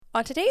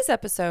On today's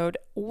episode,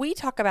 we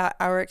talk about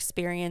our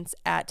experience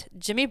at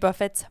Jimmy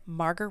Buffett's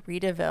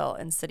Margaritaville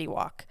in City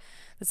Walk.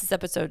 This is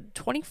episode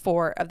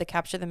 24 of the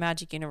Capture the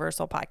Magic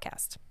Universal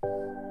podcast.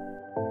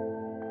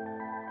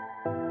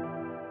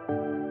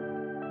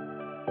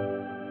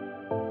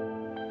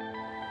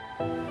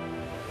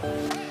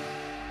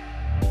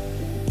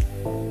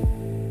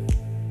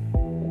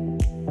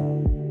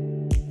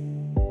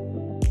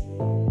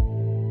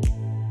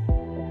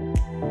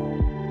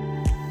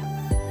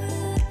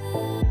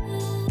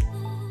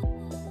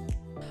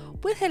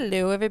 Well,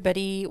 hello,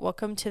 everybody.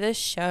 Welcome to the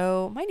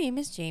show. My name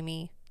is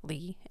Jamie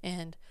Lee,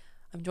 and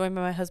I'm joined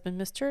by my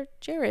husband, Mr.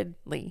 Jared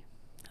Lee.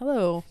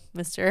 Hello,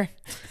 Mr.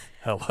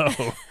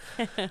 Hello.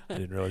 I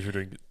didn't realize you were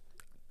doing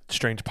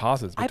strange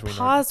pauses I between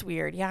paused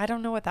weird. Yeah, I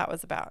don't know what that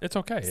was about. It's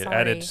okay. It Sorry.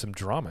 added some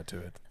drama to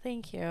it.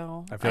 Thank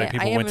you. I feel like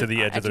people went to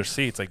the edge of their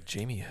seats like,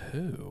 Jamie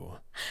who?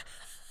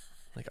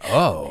 Like, I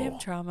oh. have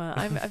drama.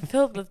 I'm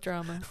filled with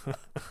drama.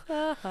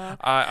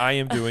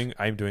 I'm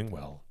doing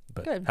well.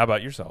 But Good. how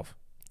about yourself?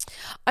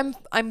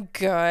 I'm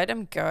good.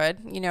 I'm good.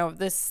 You know,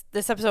 this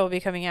episode will be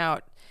coming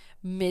out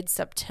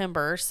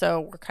mid-September, so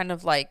we're kind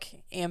of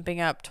like amping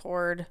up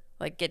toward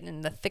like getting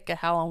in the thick of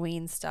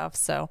Halloween stuff.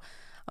 So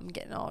I'm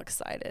getting all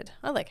excited.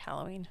 I like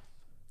Halloween.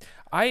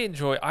 I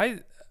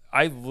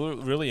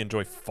really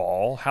enjoy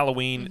fall.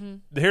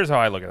 Halloween. Here's how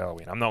I look at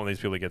Halloween. I'm not one of these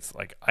people that gets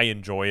like, I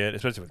enjoy it,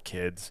 especially with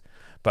kids.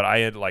 But I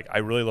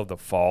really love the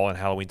fall, and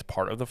Halloween's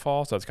part of the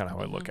fall, so that's kind of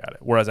how I look at it.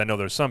 Whereas I know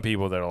there's some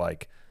people that are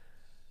like,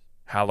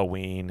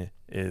 Halloween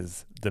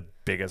is the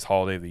biggest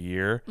holiday of the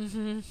year,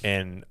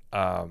 and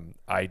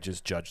I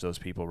just judge those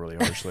people really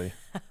harshly.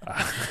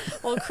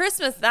 Well,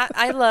 Christmas, that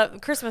I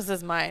love. Christmas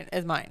is mine.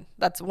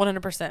 That's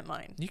 100%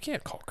 mine. You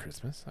can't call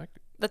Christmas.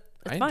 It's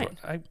I mine.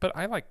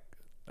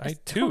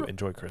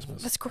 enjoy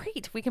Christmas. That's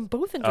great. We can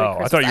both enjoy Oh,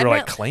 Christmas. I thought you were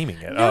meant, claiming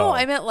it. No, oh.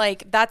 I meant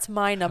like that's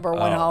my number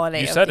one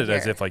holiday. You of said the it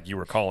as year. if like you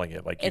were calling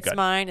it. Like you It's got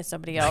mine. It's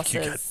somebody else's.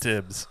 like you got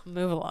dibs.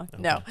 Move along.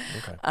 Okay, No.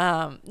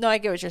 okay. No, I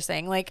get what you're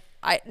saying. Like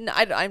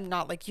I'm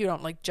not like you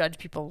don't like judge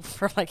people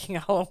for liking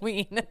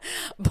Halloween,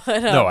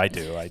 but No, I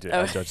do. I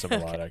Oh, judge them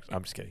a lot.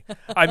 I'm just kidding.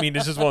 I mean,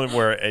 it's just one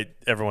where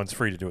everyone's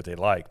free to do what they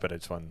like, but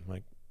it's fun.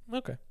 Like,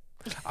 okay.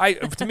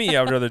 To me,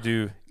 I would rather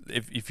do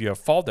if you have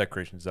fall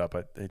decorations up.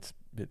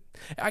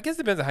 I guess it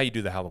depends on how you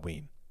do the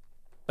Halloween.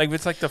 Like if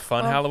it's like the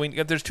fun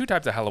Halloween. There's two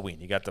types of Halloween.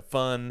 You got the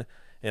fun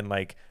and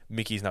like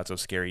Mickey's Not So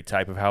Scary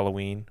type of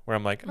Halloween, where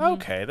I'm like,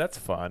 okay, that's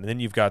fun. And then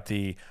you've got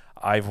the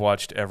I've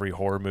watched every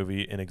horror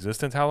movie in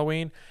existence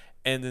Halloween.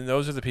 And then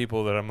those are the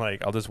people that I'm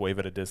like, I'll just wave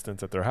at a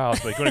distance at their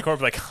house. Like, when I come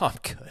over, like, oh, I'm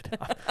good.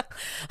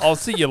 I'll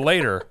see you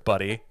later,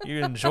 buddy.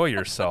 You enjoy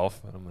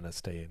yourself. I'm going to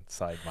stay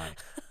inside my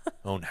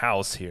own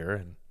house here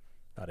and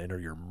not enter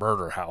your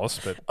murder house.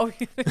 But oh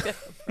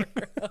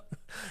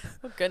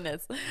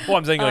goodness. well,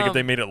 I'm saying like if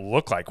they made it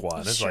look like one,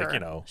 it's Sure, like, you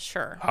know,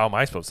 sure. how am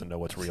I supposed to know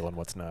what's real and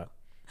what's not?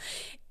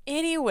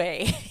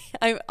 Anyway,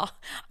 I'm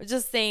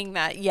just saying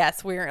that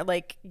yes, we're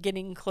like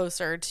getting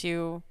closer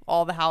to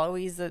all the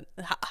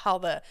how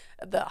the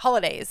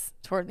holidays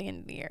toward the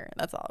end of the year.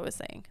 That's all I was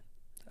saying.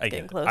 I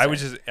Getting get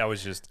it. I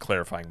was just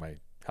clarifying my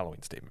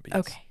Halloween statement.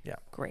 Because, Okay. Yeah.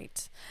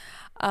 Great.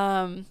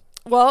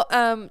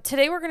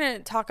 Today we're going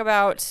to talk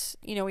about,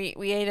 you know, we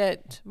ate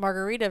at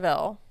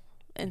Margaritaville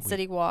in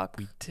City Walk.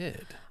 We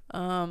did.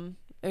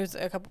 It was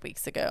a couple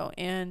weeks ago,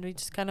 and we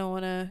just kind of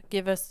want to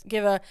give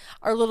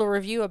our little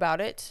review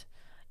about it.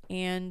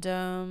 And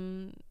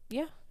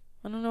yeah,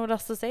 I don't know what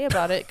else to say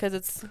about it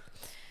because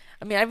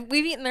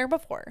we've eaten there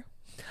before.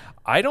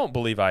 I don't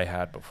believe I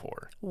had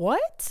before.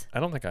 What? I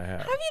don't think I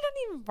have. Have you done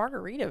even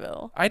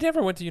Margaritaville? I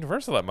never went to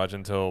Universal that much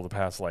until the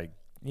past, like,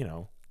 you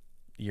know,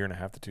 year and a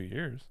half to 2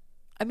 years.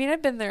 I mean,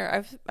 I've been there.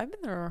 I've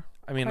been there.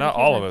 I mean, quite a not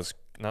few all of times.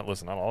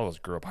 us. Not all of us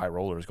grew up high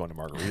rollers going to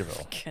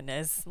Margaritaville.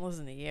 Goodness,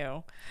 listen to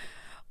you.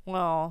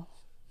 Well,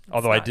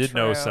 Although I not did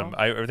know true.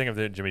 everything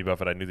of Jimmy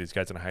Buffett. I knew these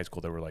guys in high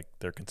school.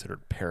 They're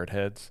considered parrot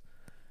heads.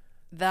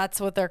 That's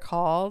what they're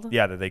called.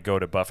 Yeah, that they go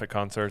to Buffett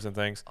concerts and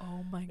things.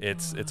 Oh my god.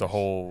 It's a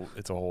whole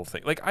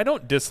thing. Like, I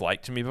don't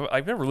dislike Jimmy Buffett.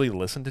 I've never really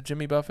listened to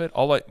Jimmy Buffett.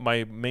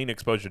 My main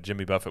exposure to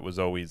Jimmy Buffett was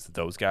always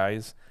those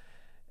guys,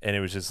 and it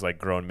was just like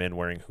grown men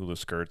wearing hula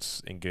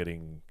skirts and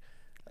getting,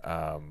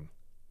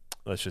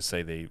 let's just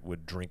say they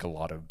would drink a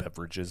lot of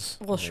beverages.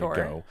 Well, when they sure,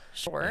 go.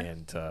 sure.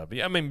 And but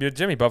yeah, I mean,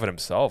 Jimmy Buffett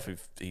himself,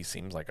 he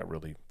seems like a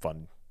really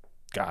fun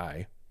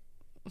guy,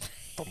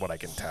 from what I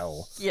can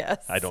tell.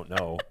 Yes. I don't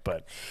know,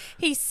 but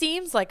He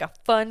seems like a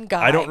fun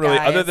guy. I don't really,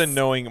 guys. other than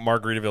knowing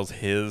Margaritaville's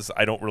his,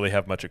 I don't really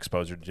have much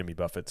exposure to Jimmy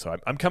Buffett. So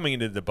I'm coming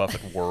into the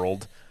Buffett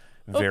world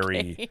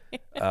very,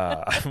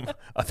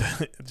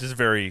 just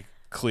very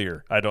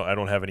clear. I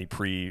don't have any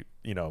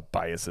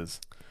biases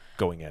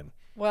going in.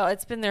 Well,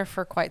 it's been there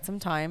for quite some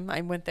time.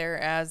 I went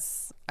there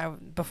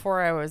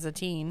before I was a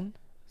teen,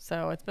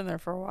 so it's been there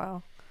for a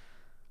while.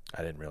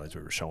 I didn't realize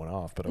we were showing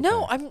off, but okay.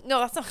 No,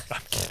 that's not.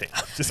 I'm kidding.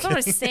 I'm just That's not what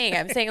I'm kidding. saying.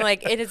 I'm saying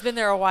like it has been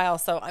there a while,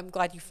 so I'm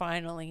glad you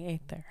finally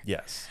ate there.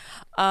 Yes.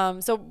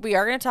 So we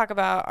are going to talk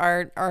about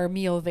our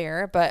meal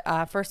there, but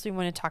first we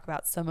want to talk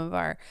about some of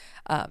our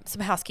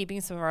some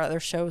housekeeping, some of our other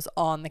shows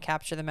on the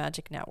Capture the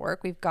Magic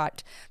Network. We've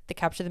got the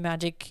Capture the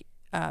Magic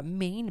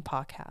main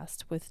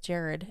podcast with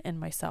Jared and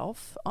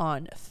myself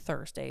on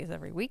Thursdays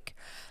every week.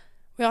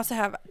 We also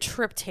have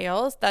Trip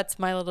Tales. That's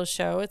my little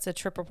show. It's a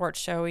trip report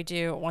show we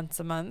do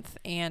once a month,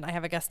 and I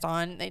have a guest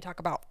on. They talk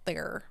about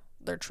their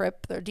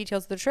trip, their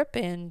details of their trip,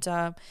 and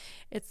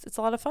it's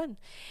a lot of fun.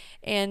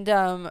 And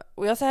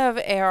we also have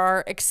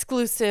our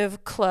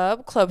exclusive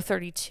club, Club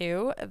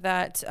 32,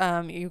 that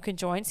you can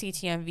join,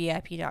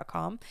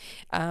 ctmvip.com.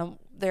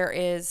 There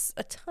is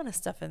a ton of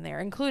stuff in there,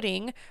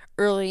 including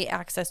early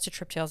access to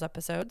Trip Tales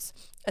episodes,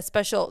 a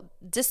special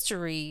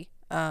Distery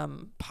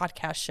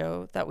podcast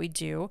show that we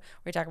do.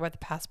 We talk about the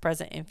past,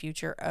 present, and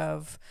future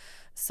of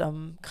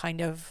some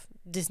kind of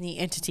Disney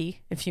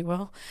entity, if you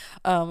will.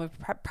 We have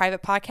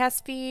private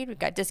podcast feed. We've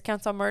got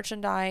discounts on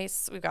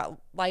merchandise. We've got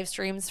live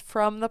streams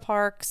from the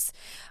parks.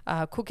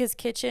 Cool Kids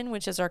Kitchen,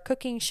 which is our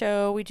cooking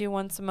show we do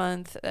once a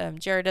month.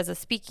 Jared does a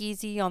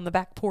speakeasy on the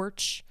back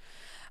porch,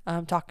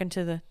 talking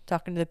to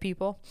the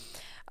people.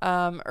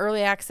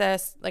 Early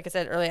access, like I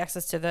said, early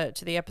access to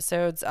the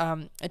episodes,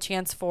 a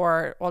chance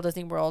for Walt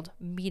Disney World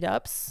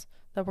meetups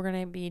that we're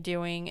going to be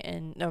doing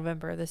in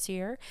November this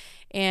year.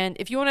 And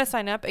if you want to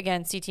sign up,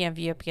 again,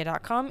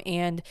 ctmvip.com,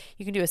 and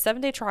you can do a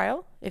 7-day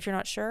trial if you're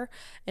not sure.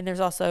 And there's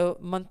also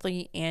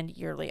monthly and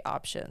yearly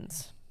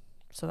options.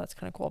 So that's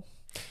kind of cool.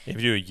 If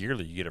you do a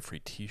yearly, you get a free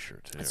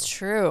T-shirt too. That's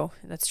true.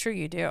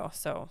 You do.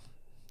 So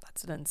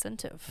that's an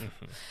incentive.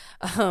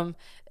 And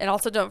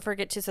also don't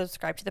forget to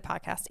subscribe to the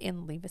podcast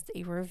and leave us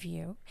a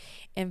review,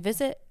 and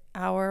visit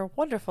our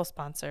wonderful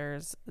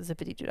sponsors,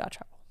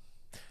 zippity-doo-dah-travel.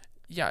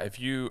 Yeah, if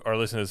you are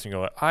listening to this and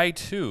go, I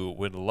too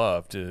would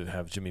love to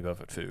have Jimmy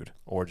Buffett food,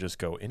 or just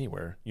go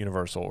anywhere,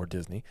 Universal or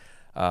Disney,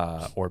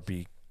 or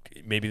be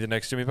maybe the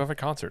next Jimmy Buffett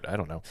concert. I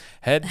don't know.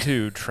 Head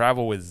to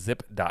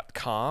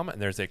travelwithzip.com,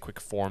 and there's a quick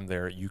form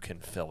there you can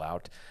fill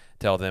out.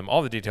 Tell them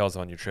all the details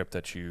on your trip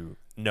that you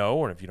know,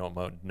 or if you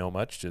don't know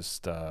much,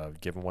 just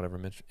give them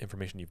whatever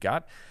information you've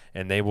got,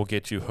 and they will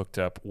get you hooked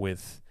up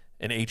with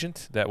an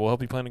agent that will help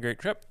you plan a great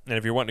trip. And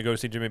if you're wanting to go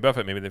see Jimmy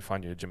Buffett, maybe they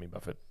find you a Jimmy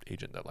Buffett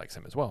agent that likes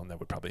him as well, and that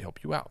would probably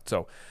help you out.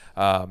 So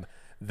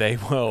they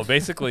will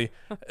basically,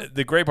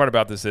 the great part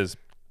about this is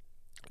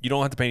you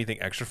don't have to pay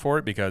anything extra for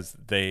it because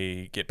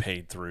they get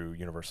paid through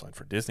Universal and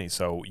for Disney.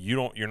 So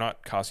you're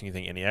not costing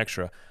anything any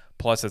extra.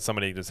 Plus, it's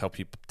somebody to just help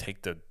you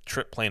take the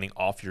trip planning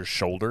off your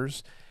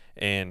shoulders.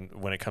 And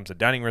when it comes to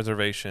dining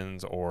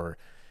reservations or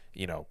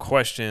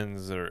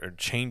questions or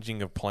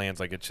changing of plans,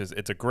 like it's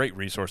a great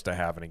resource to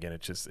have. And again,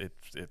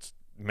 it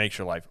makes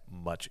your life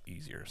much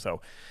easier.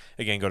 So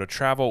again, go to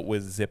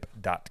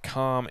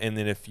travelwithzip.com. And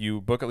then if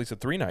you book at least a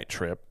 3-night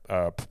trip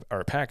or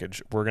a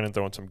package, we're going to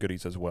throw in some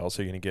goodies as well.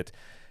 So you're going to get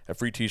a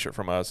free T-shirt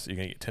from us. You're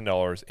going to get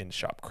 $10 in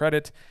shop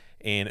credit,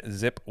 and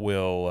Zip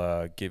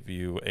will give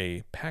you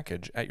a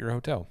package at your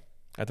hotel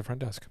at the front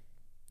desk.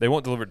 They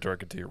won't deliver it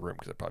directly to your room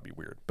because that'd probably be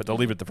weird, but they'll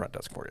leave it at the front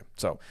desk for you.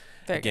 So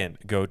again,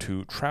 go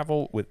to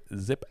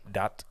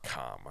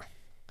travelwithzip.com.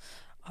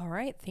 All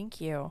right.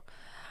 Thank you.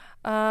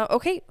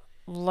 Okay.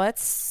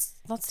 Let's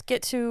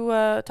get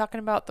to talking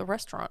about the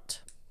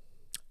restaurant.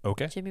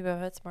 Okay. Jimmy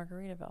Buffett's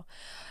Margaritaville.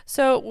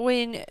 So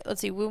when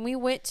we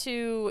went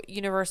to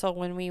Universal,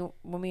 when we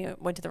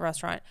went to the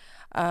restaurant,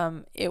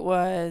 it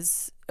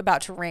was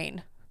about to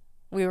rain.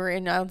 We were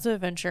in Islands of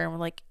Adventure and we're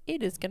like,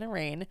 it is going to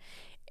rain.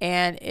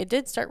 And it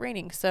did start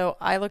raining. So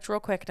I looked real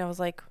quick and I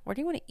was like, where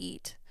do you want to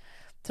eat?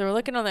 So we're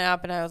looking on the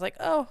app and I was like,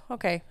 oh,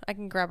 okay, I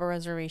can grab a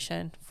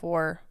reservation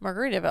for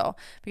Margaritaville,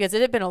 because it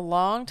had been a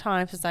long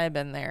time since I had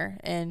been there,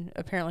 and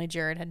apparently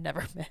Jared had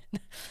never been.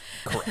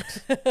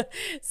 Correct.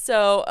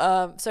 So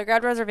I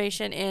grabbed a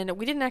reservation, and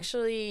we didn't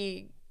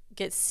actually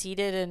get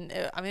seated, and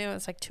it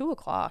was like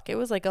 2:00. It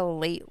was like a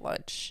late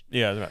lunch.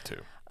 Yeah, it was about 2.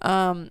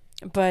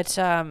 But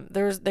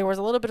there was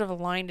a little bit of a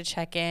line to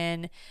check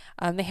in.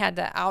 They had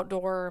the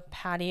outdoor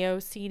patio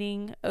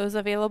seating that was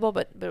available,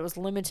 but it was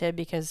limited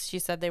because she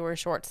said they were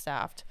short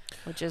staffed,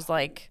 which is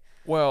like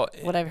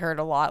what I've heard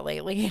a lot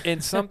lately.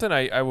 And something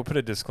I will put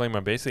a disclaimer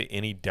on basically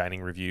any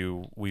dining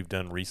review we've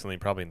done recently,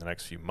 probably in the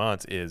next few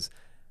months, is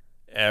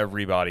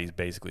everybody's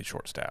basically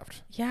short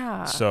staffed.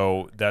 Yeah.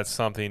 So that's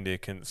something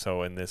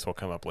and this will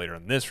come up later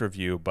in this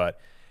review, but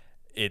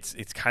it's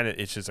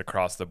just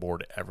across the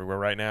board everywhere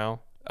right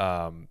now.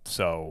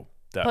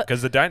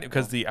 Because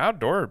the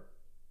outdoor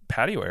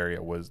patio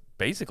area was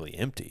basically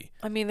empty.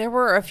 I mean, there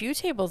were a few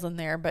tables in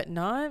there, but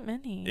not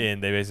many.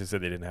 And they basically said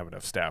they didn't have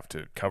enough staff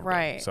to cover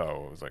right. them.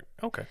 So it was like,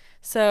 okay.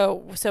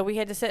 So we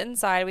had to sit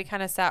inside. We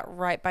kind of sat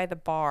right by the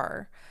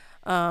bar.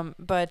 So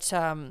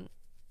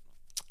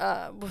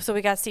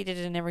we got seated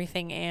and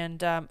everything.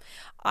 And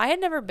I had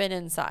never been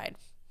inside.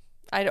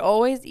 I'd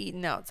always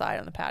eaten outside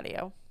on the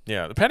patio.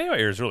 Yeah, the patio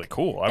area is really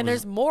cool.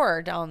 There's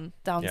more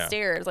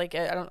downstairs. Yeah. Like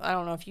I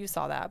don't know if you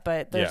saw that,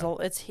 but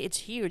it's a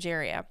huge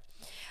area.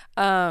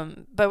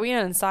 But we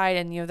went inside,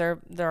 and they're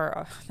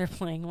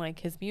playing like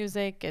his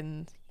music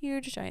and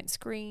huge giant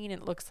screen.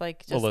 It looks like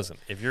just Well, listen,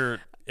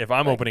 if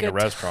I'm like opening a good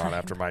restaurant time.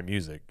 after my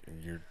music,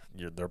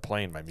 they're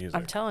playing my music.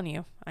 I'm telling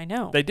you, I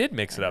know. They did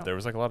mix I it up. know. There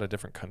was like a lot of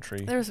different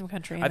country. There was some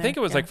country. In I think it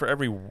there, was yeah.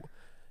 like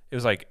it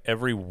was like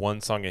every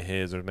one song of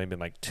his, or maybe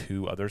like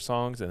 2 other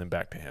songs, and then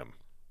back to him.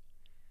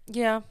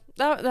 Yeah,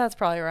 that's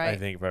probably right. I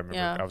think if I remember,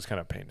 Yeah. I was kind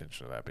of paying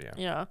attention to that, but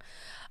yeah.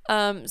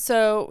 Yeah.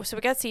 So we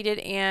got seated,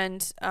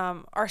 and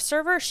our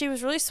server, she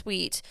was really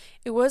sweet.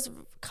 It was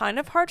kind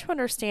of hard to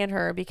understand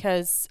her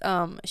because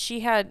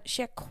she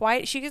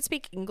could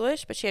speak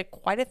English, but she had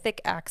quite a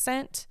thick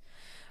accent.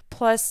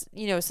 Plus,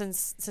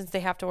 since they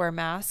have to wear a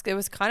mask, it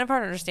was kind of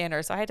hard to understand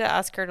her. So I had to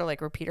ask her to like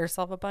repeat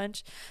herself a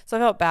bunch. So I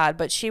felt bad,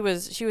 but she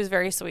was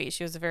very sweet.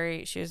 She was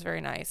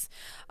very nice.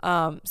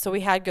 So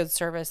we had good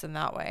service in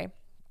that way.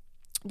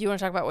 Do you want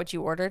to talk about what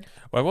you ordered?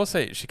 Well, I will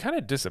say she kind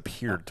of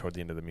disappeared toward the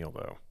end of the meal,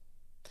 though.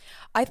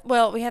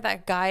 We had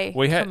that guy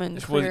come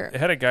and clear.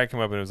 Had a guy come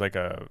up and it was like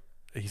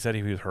he said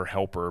he was her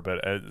helper,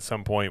 but at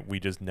some point we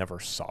just never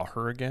saw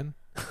her again.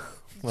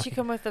 Did she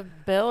come with a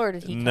bill, or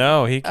did he come?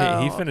 No, he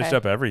Oh, finished okay.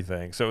 up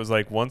everything. So it was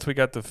like once we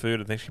got the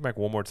food, I think she came back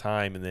one more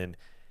time, and then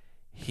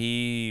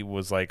he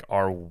was like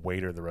our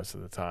waiter the rest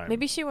of the time.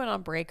 Maybe she went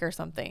on break or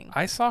something.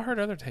 I saw her at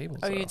other tables.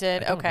 Oh, you though.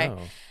 did? I don't Okay. know.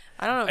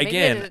 I don't know. Maybe they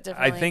did Again, it I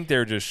differently. think they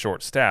were just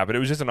short staffed, but it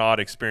was just an odd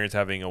experience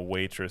having a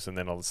waitress, and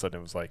then all of a sudden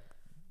it was like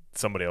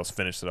somebody else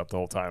finished it up the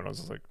whole time, and I was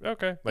just like,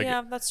 okay, like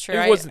yeah, that's true. it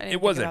I wasn't didn't it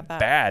think wasn't about that.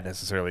 bad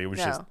necessarily. It was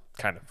just No.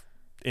 kind of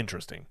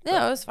interesting.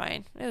 Yeah, it was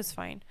fine. It was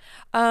fine.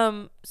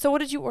 So what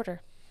did you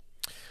order?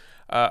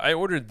 I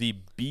ordered the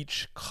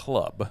Beach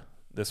Club.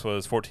 This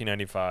was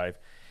 $14.95,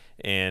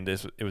 and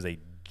it was a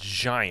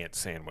giant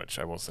sandwich.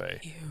 I will say,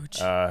 Huge.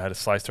 had a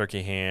sliced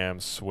turkey ham,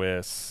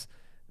 Swiss,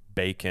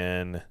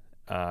 bacon.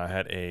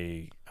 Had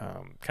a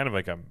kind of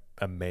like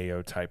a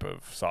mayo type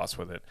of sauce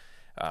with it.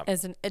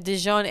 As a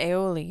Dijon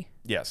aioli.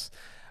 Yes,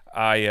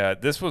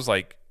 this was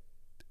like,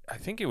 I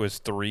think it was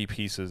 3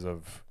 pieces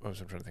of. I'm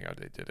trying to think how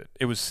they did it.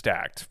 It was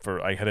stacked.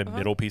 I had a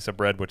middle piece of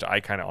bread, which I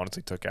kind of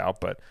honestly took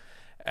out, but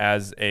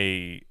as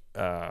a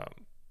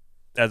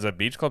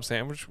beach club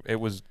sandwich, it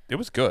was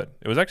good.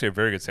 It was actually a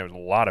very good sandwich. A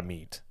lot of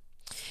meat.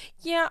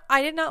 Yeah,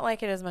 I did not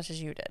like it as much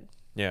as you did.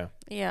 Yeah.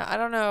 Yeah, I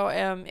don't know.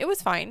 It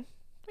was fine.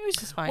 It was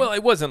just fine. Well,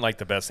 it wasn't like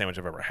the best sandwich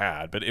I've ever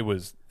had, but it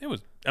was.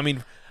 I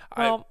mean,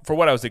 Well- for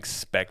what I was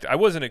expecting, I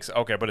wasn't.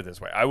 Okay, put it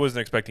this way: I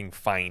wasn't expecting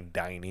fine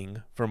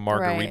dining from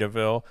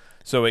Margaritaville,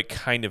 so it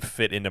kind of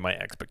fit into my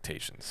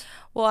expectations.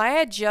 Well, I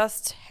had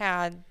just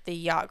had the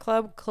yacht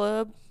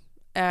club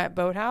at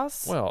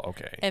Boathouse. Well,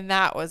 okay, And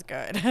that was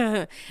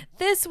good.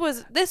 This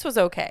was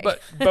okay.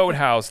 but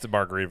Boathouse to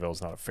Margaritaville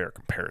is not a fair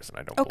comparison.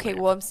 I don't. okay,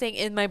 believe. well, I'm saying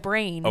in my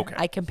brain, Okay.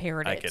 I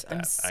compared it. I get that.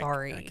 I'm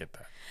sorry. I get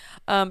that.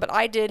 But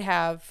I did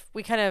have.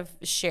 We kind of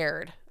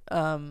shared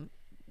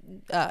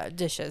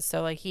dishes.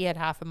 So like he had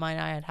half of mine,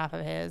 I had half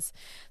of his.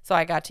 So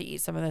I got to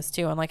eat some of this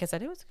too. And like I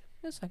said, it was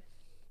fine.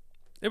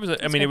 It was.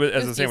 It's I mean, it good.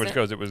 was as It the was sandwich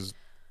decent. goes.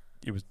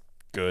 It was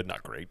good,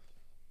 not great.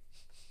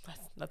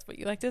 That's what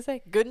you like to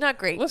say. Good, not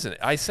great. Listen,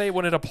 I say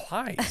when it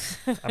applies.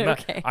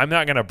 Okay. I'm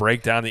not going to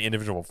break down the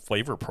individual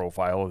flavor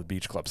profile of the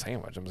Beach Club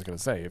sandwich. I'm just going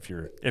to say if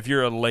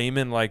you're a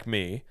layman like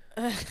me,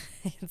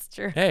 It's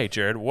true. hey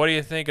Jared, what do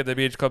you think of the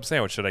Beach Club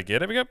sandwich? Should I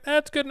get it? We go,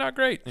 that's good, not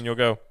great. And you'll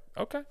go,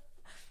 okay.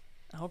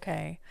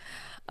 Okay.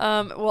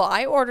 Well,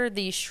 I ordered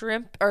the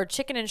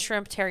chicken and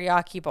shrimp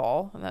teriyaki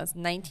bowl, and that's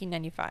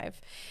 $19.95.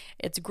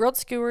 It's grilled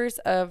skewers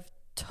of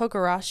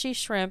togarashi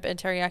shrimp and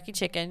teriyaki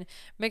chicken,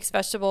 mixed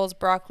vegetables,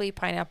 broccoli,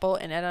 pineapple,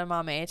 and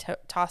edamame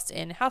tossed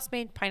in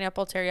house-made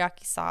pineapple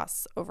teriyaki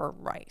sauce over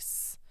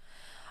rice.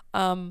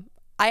 I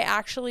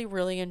actually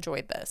really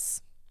enjoyed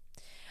this.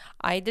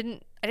 I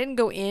didn't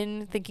go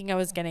in thinking I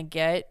was gonna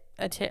get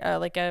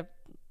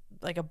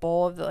like a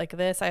bowl of like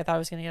this. I thought I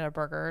was gonna get a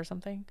burger or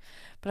something,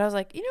 but I was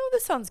like,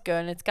 this sounds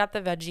good. And it's got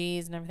the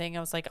veggies and everything.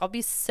 I was like, I'll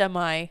be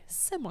semi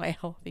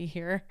healthy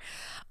here.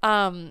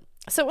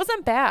 So it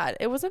wasn't bad.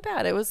 It wasn't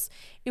bad. It was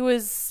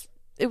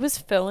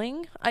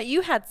filling.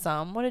 You had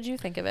some. What did you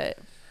think of it?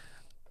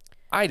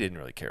 I didn't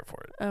really care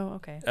for it. Oh,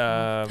 okay.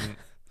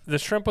 The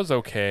shrimp was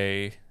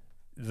okay.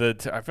 I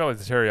felt like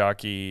the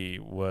teriyaki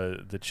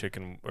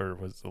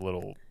was a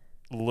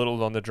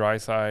little on the dry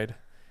side.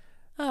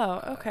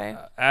 Oh, okay.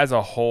 As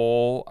a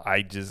whole,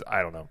 I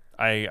don't know.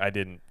 I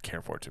didn't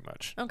care for it too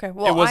much. Okay.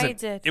 Well, I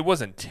did. It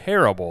wasn't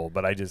terrible,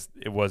 but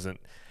it wasn't.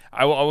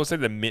 I will say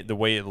the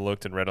way it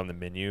looked and read on the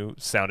menu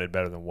sounded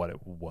better than what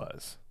it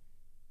was.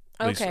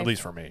 At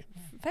least for me.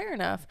 Fair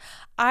enough.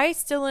 I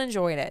still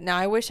enjoyed it. Now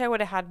I wish I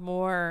would have had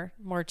more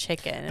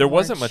chicken. and There more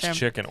wasn't much shrimp.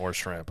 chicken or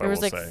shrimp. There I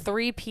was will like say.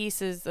 3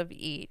 pieces of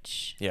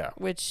each. Yeah.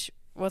 Which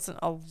wasn't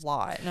a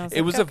lot. And I was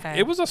It was okay.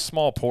 it was a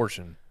small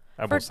portion.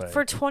 I will say.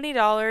 For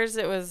 $20,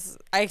 it was.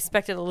 I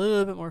expected a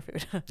little bit more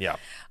food. Yeah.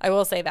 I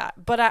will say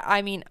that, but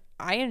I mean,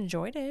 I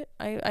enjoyed it.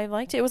 I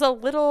liked it. It was a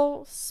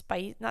little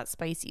not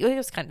spicy. It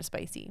was kind of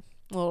spicy,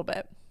 a little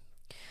bit.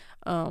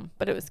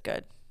 But it was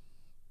good.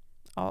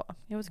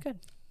 It was good.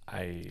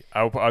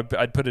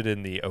 I'd put it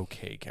in the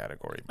okay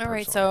category. All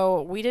right, personally.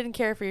 so we didn't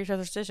care for each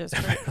other's dishes.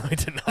 Great. I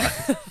did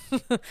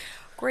not.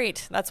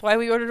 Great. That's why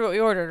we ordered what we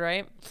ordered,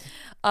 right?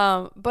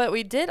 But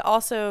we did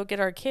also get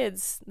our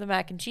kids the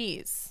mac and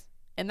cheese,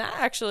 and that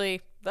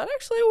actually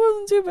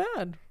wasn't too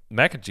bad.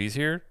 Mac and cheese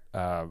here,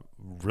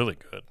 really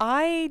good.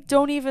 I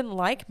don't even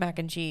like mac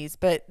and cheese,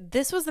 but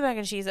this was the mac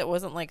and cheese that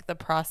wasn't like the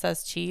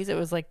processed cheese. It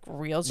was like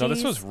real cheese. No,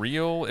 this was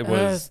real. It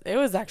was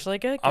actually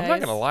good, I'm not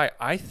guys. gonna lie.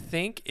 I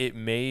think it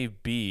may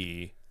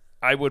be.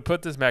 I would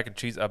put this mac and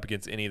cheese up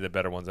against any of the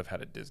better ones I've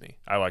had at Disney.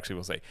 I actually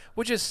will say,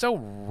 which is so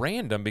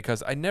random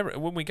because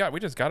we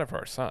just got it for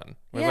our son.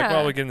 We was like, Yeah.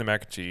 well, we get him the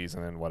mac and cheese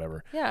and then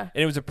whatever. Yeah.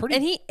 And it was a pretty.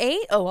 And he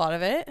ate a lot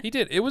of it. He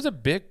did. It was a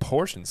big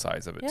portion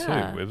size of it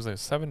Yeah. too. It was like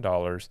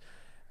 $7.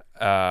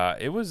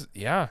 It was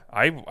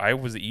I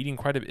was eating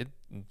quite a bit.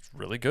 It's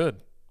really good.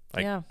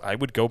 Like Yeah. I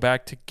would go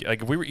back to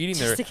like if we were eating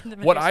Just there. to get the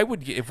mac What and I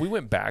would get if we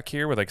went back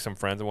here with like some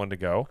friends that wanted to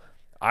go,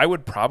 I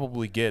would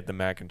probably get the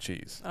mac and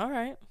cheese, All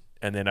right.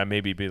 and then I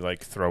maybe be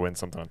like throw in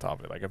something on top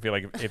of it. Like I feel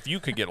like if you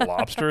could get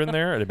lobster in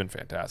there, it'd have been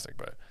fantastic.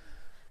 But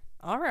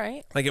All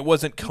right. like it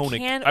wasn't Kona.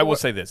 can I will or-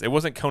 say this: it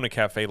wasn't Kona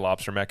Cafe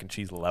lobster mac and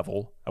cheese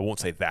level. I won't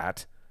say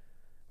that,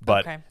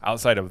 but Okay.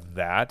 outside of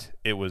that,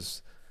 it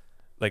was.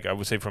 Like I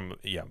would say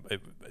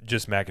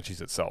just mac and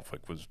cheese itself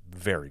was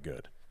very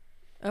good.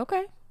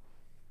 Okay.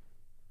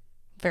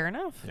 Fair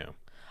enough. Yeah.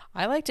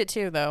 I liked it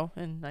too, though,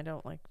 and I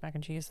don't like mac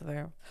and cheese. So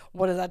there.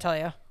 What does that tell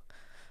you?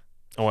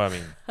 Oh, I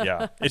mean,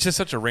 yeah. It's just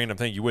such a random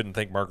thing. You wouldn't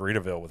think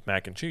Margaritaville with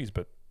mac and cheese,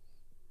 but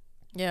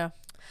Yeah.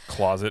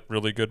 Closet,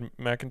 really good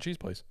mac and cheese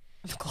place.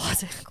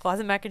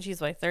 Closet mac and cheese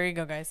place. There you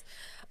go, guys.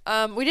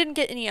 We didn't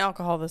get any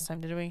alcohol this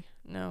time, did we?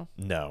 No.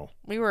 No.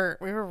 We were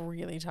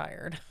really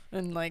tired,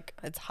 and like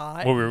it's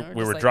hot. Well, and we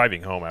just, were like,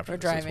 driving home after We're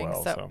this driving, as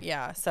well. so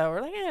yeah. So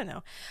we're like, I don't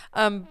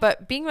know.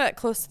 But being that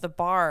close to the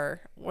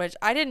bar, which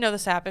I didn't know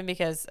this happened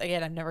because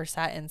again, I've never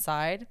sat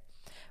inside,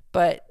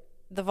 but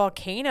the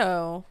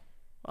volcano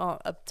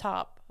up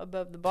top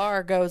above the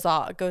bar goes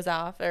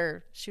off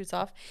or shoots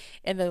off,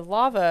 and the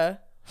lava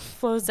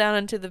flows down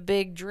into the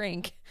big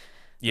drink.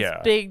 Yeah.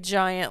 This big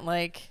giant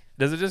like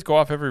Does it just go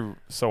off every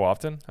so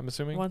often, I'm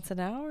assuming? once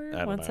an hour,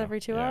 don't once know. every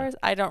 2 Yeah. hours.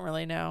 I don't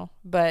really know,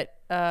 but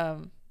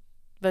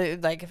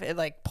it, like if it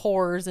like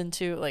pours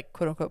into like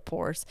quote unquote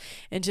pours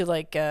into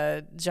like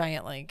a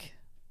giant like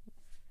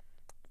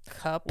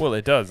cup. Well,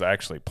 it does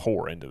actually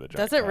pour into the giant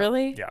Does it cup.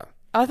 really? Yeah.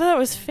 I thought it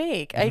was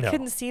fake. I No.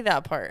 couldn't see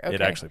that part. Okay.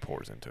 It actually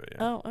pours into it,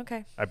 yeah. Oh,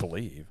 okay. I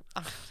believe.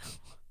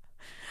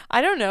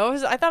 I don't know.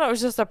 I thought it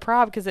was just a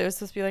prop because it was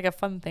supposed to be like a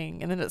fun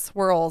thing, and then it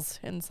swirls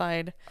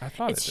inside. I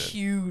thought It's it did.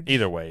 huge.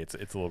 Either way, it's a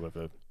little bit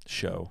of a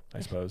show, I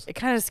suppose. It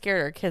kind of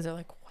scared our kids. They're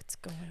like, "What's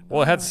going on?"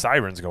 Well, it had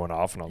sirens going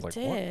off, and I was like,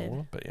 It what? did.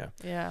 What? But yeah.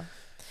 Yeah.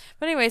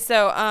 But anyway,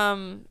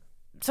 so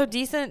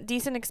decent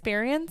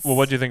experience. Well,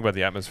 what do you think about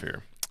the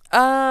atmosphere?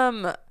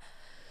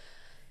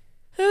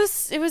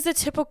 It was a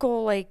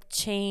typical like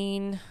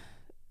chain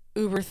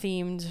Uber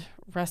themed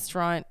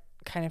restaurant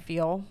kind of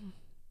feel.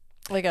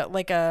 Like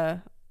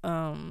a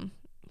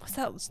what's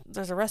that?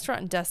 There's a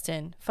restaurant in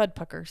Destin,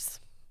 Fuddpuckers.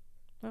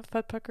 What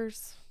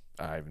Fuddpuckers?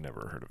 I've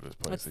never heard of this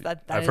place. What's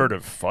that? I've heard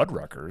of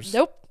Fuddruckers.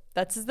 Nope.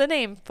 That's the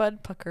name,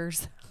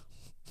 Fuddpuckers.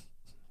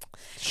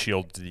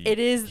 It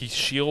is- He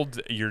shields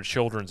your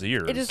children's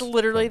ears. It is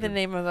literally the from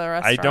name of the your-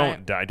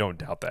 restaurant. I don't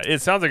doubt that.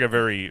 It sounds like a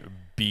very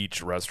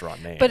beach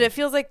restaurant name. But it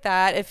feels like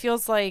that. It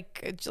feels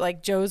like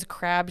Joe's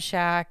Crab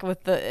Shack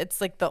with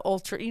it's like the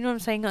ultra. You know what I'm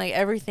saying? Like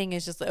everything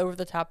is just over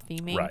the top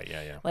theming. right,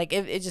 yeah. Like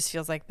it just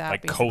feels like that.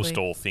 Like basically.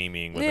 coastal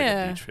theming with like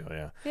Yeah. a beach feel,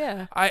 yeah.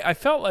 Yeah. I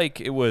felt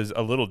like it was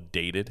a little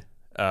dated.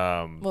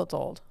 Well, it's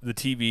old. The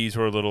TVs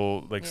were a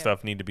little like Yeah.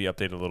 stuff need to be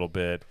updated a little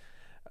bit.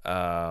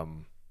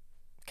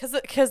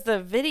 Because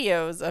the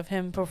videos of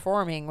him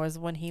performing was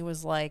when he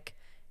was like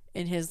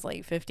in his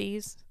late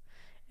 50s,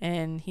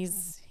 and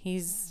he's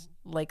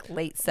like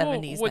late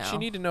 70s What now. you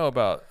need to know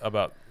about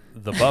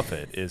the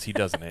Buffett is he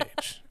doesn't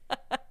age.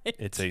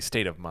 It's a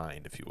state of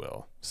mind, if you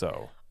will.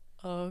 So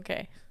Oh,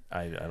 okay.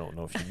 I don't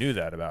know if you knew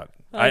that about.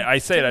 I I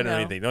say it. I didn't don't know know.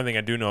 anything. The only thing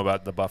I do know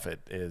about the Buffett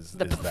is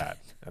Buffett. that.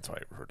 That's what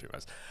I refer to him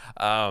as.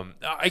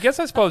 I guess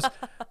I suppose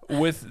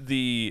with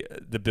the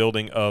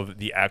building of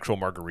the actual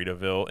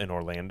Margaritaville in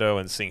Orlando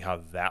and seeing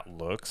how that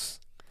looks,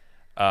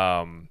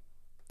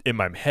 in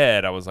my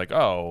head I was like,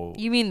 oh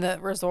You mean the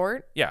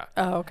resort? yeah.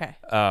 Oh, okay.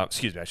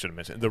 Excuse me, I should have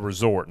mentioned the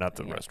resort, not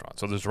the Yeah. restaurant.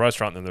 So there's a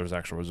restaurant, and then there's an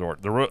actual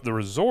resort. The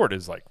resort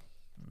is like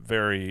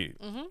very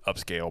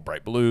upscale,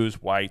 bright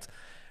blues, white.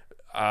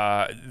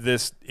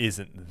 This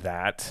isn't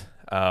that.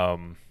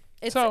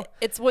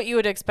 It's what you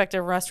would expect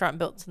a restaurant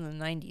built in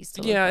the 90s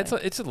to look Yeah,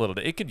 like. it's a little.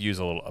 It could use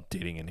a little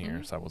updating in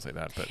here, so I will say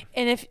that. But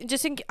And if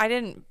I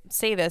didn't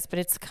say this, but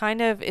it's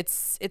kind of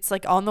it's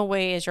like on the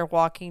way as you're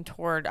walking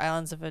toward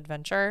Islands of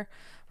Adventure,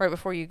 right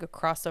before you go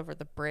cross over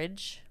the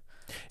bridge.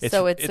 it's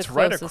so it's the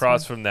right closest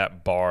across one. from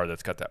that bar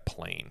that's got that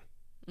plane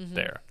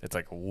there. It's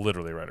like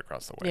literally right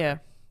across the way. Yeah,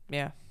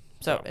 yeah.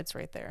 So So, it's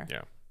right there.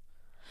 yeah.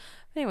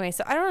 Anyway,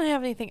 so I don't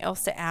have anything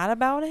else to add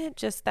about it.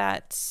 Just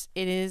that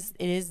it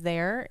is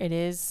there. It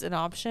is an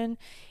option,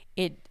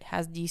 It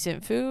has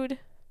decent food.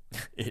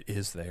 It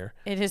is there.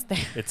 It is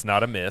there. It's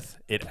not a myth.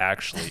 It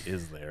actually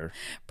is there.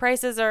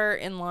 Prices are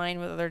in line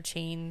with other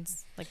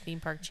chains, like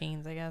theme park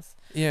chains, I guess.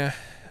 Yeah.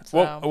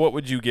 So, What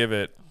would you give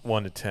it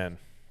 1 to 10?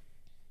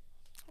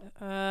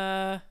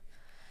 I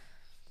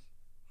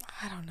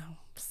don't know,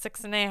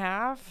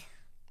 6.5.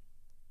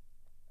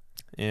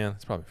 Yeah,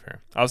 that's probably fair.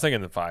 I was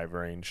thinking the 5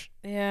 range.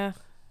 Yeah,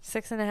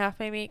 6.5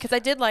 maybe. Because I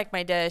did like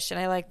my dish and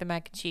I like the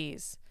mac and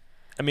cheese.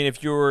 I mean,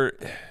 if you're,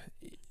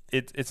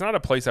 it's not a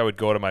place I would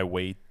go out of my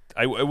way.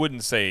 I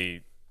wouldn't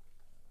say.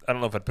 I don't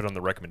know if I'd put it on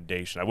the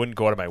recommendation. I wouldn't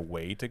go out of my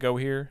way to go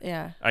here.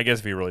 Yeah. I guess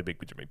if you're a really big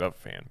Jimmy Buffett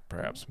fan,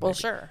 perhaps. Well, maybe.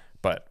 sure.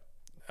 But,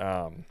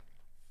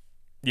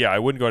 yeah, I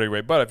wouldn't go out of your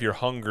way. But if you're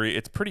hungry,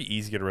 it's pretty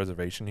easy to get a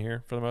reservation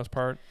here for the most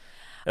part.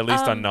 At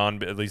least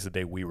at least the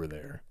day we were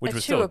there, which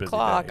was still a busy day.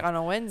 At 2 o'clock on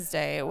a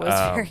Wednesday, it was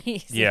very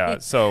easy. Yeah,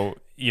 so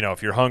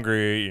if you're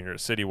hungry and you're at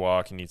City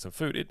Walk and you need some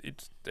food,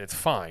 it's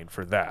fine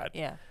for that.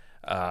 Yeah.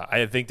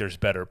 I think there's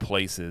better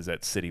places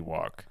at City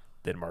Walk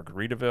than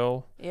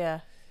Margaritaville. Yeah.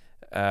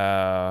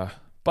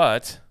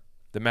 But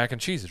the mac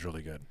and cheese is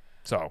really good.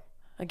 So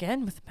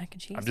again with the mac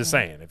and cheese. I'm just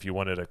saying, if you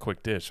wanted a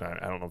quick dish, I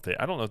don't know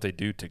if they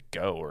do to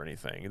go or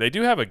anything. They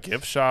do have a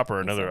gift shop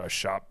or a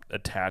shop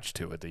attached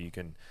to it that you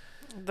can.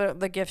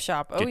 The gift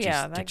shop. Oh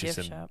yeah, that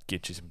gift shop.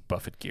 Get you some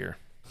Buffett gear.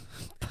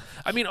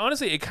 I mean,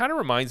 honestly, it kind of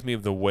reminds me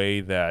of the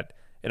way that,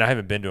 and I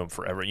haven't been to them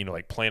forever.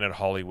 Like Planet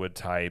Hollywood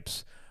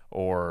types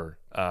or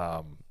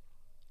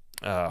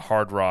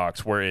Hard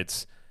Rocks, where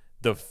it's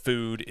the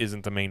food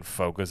isn't the main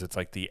focus. It's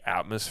like the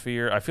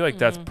atmosphere. I feel like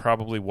that's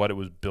probably what it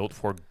was built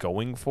for,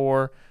 going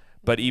for.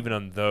 But even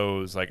on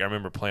those, like I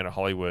remember Planet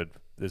Hollywood.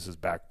 This is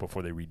back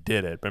before they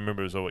redid it. But I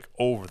remember it was like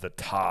over the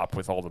top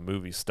with all the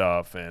movie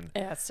stuff and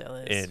it still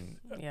is. And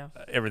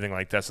everything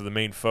like that. So the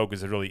main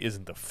focus, it really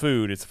isn't the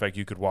food. It's the fact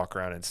you could walk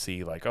around and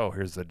see like, oh,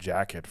 here's the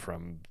jacket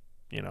from,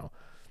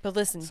 But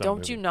listen,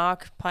 don't you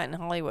knock Planet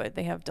Hollywood.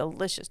 They have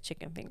delicious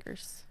chicken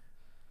fingers.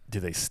 Do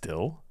they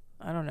still?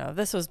 I don't know.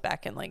 This was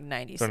back in like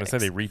 96. I'm going to say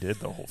they redid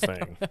the whole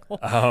thing.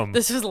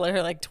 This was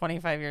literally like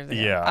 25 years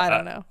ago. Yeah. I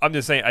don't know. I'm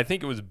just saying, I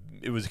think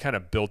it was kind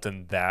of built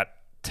in that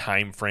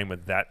time frame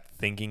with that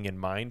thinking in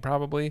mind,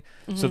 probably.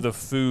 So the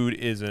food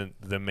isn't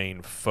the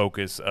main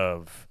focus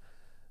of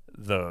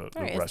the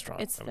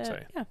restaurant, I would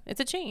say. Yeah, it's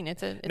a chain.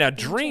 It's now, a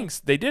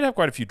drinks, they did have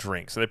quite a few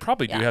drinks, so they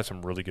probably do have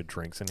some really good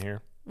drinks in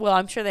here. Well,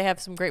 I'm sure they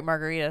have some great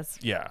margaritas.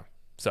 Yeah,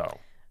 so.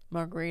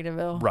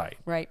 Margaritaville.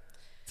 Right.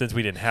 Since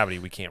we didn't have any,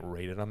 we can't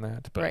rate it on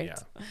that, but yeah.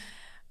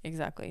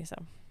 Exactly, so.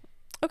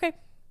 Okay.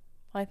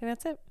 Well, I think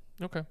that's it.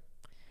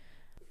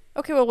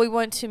 Okay, well, we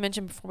want to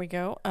mention before we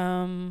go, we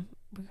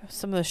have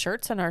some of the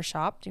shirts in our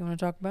shop. Do you want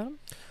to talk about them?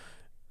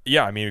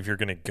 Yeah, I mean, if you're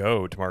going to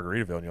go to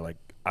Margaritaville and you're like,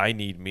 I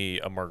need me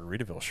a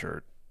Margaritaville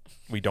shirt,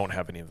 we don't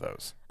have any of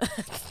those.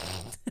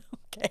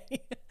 Okay.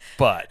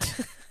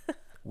 But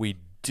we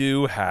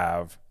do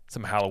have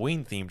some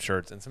Halloween-themed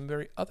shirts and some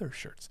very other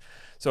shirts.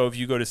 So if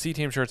you go to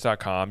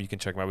ctmshirts.com, you can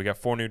check them out. We got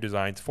 4 new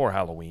designs for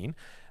Halloween.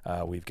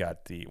 We've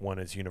got the one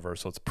is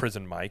Universal. It's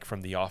Prison Mike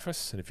from The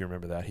Office. And if you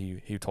remember that,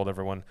 he told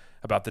everyone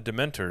about the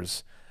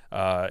Dementors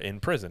in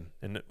prison.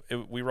 And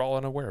we were all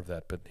unaware of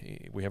that, but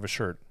we have a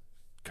shirt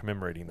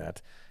commemorating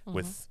that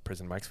with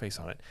Prison Mike's face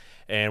on it.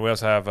 And we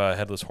also have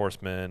Headless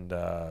Horseman,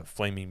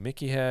 Flaming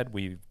Mickey Head.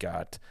 We've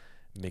got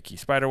Mickey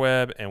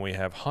Spiderweb, and we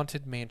have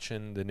Haunted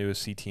Mansion, the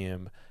newest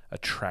CTM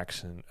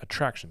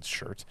attractions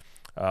shirt.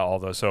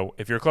 So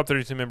if you're a Club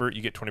 32 member,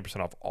 you get 20%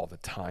 off all the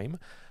time.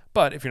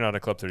 But if you're not a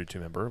Club 32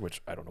 member,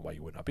 which I don't know why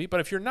you would not be, but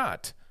if you're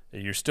not,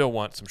 you still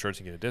want some shirts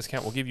and get a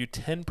discount, we'll give you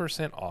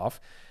 10% off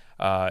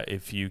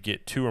if you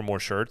get 2 or more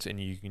shirts, and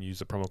you can use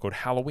the promo code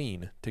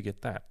Halloween to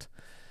get that.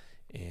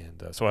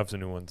 And so I have some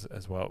new ones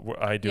as well.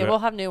 We'll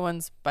have new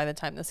ones by the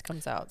time this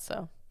comes out.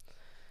 So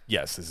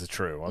yes, this is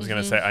true. I was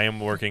going to say I am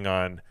working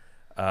on.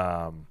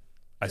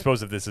 I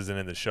suppose if this isn't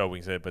in the show, we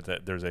can say it,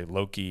 but there's a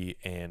Loki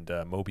and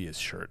Mobius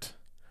shirt.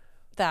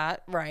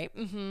 That right?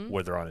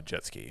 Where they're on a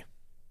jet ski.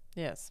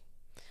 Yes.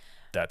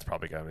 That's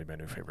probably going to be my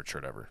new favorite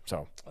shirt ever.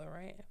 So. All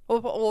right.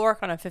 We'll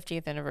work on a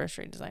 50th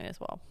anniversary design as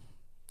well.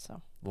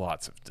 So.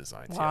 Lots of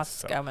designs.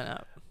 Lots coming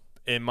up.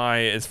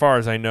 As far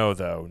as I know,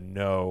 though,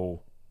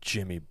 no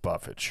Jimmy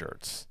Buffett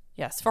shirts.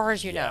 Yeah, as far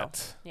as you know.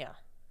 Yeah.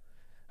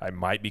 I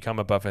might become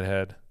a Buffett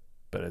head,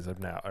 but as of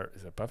now, or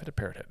is it Buffett a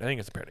parrot head? I think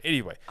it's a parrot head.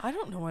 Anyway. I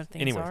don't know what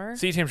things are.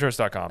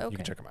 ctmshirts.com. Okay. You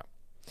can check them out.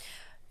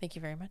 Thank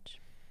you very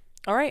much.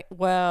 All right.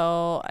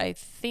 Well, I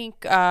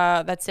think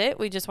that's it.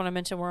 We just want to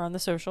mention we're on the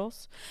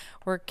socials.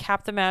 We're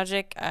Cap the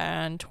Magic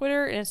on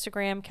Twitter and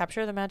Instagram,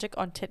 Capture the Magic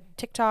on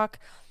TikTok,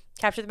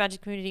 Capture the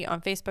Magic Community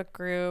on Facebook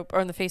group, or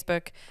on the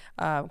Facebook.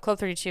 Club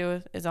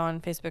 32 is on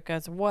Facebook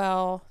as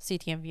well,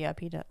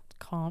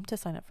 ctmvip.com to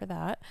sign up for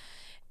that.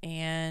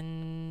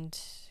 And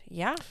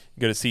yeah.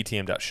 Go to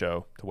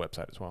ctm.show, the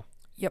website as well.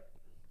 Yep.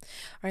 All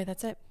right.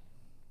 That's it.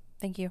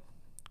 Thank you.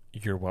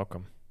 You're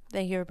welcome.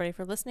 Thank you, everybody,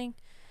 for listening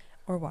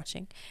or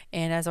watching.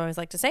 And as I always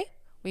like to say,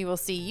 we will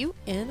see you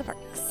in the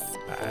parks.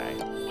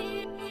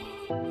 Bye.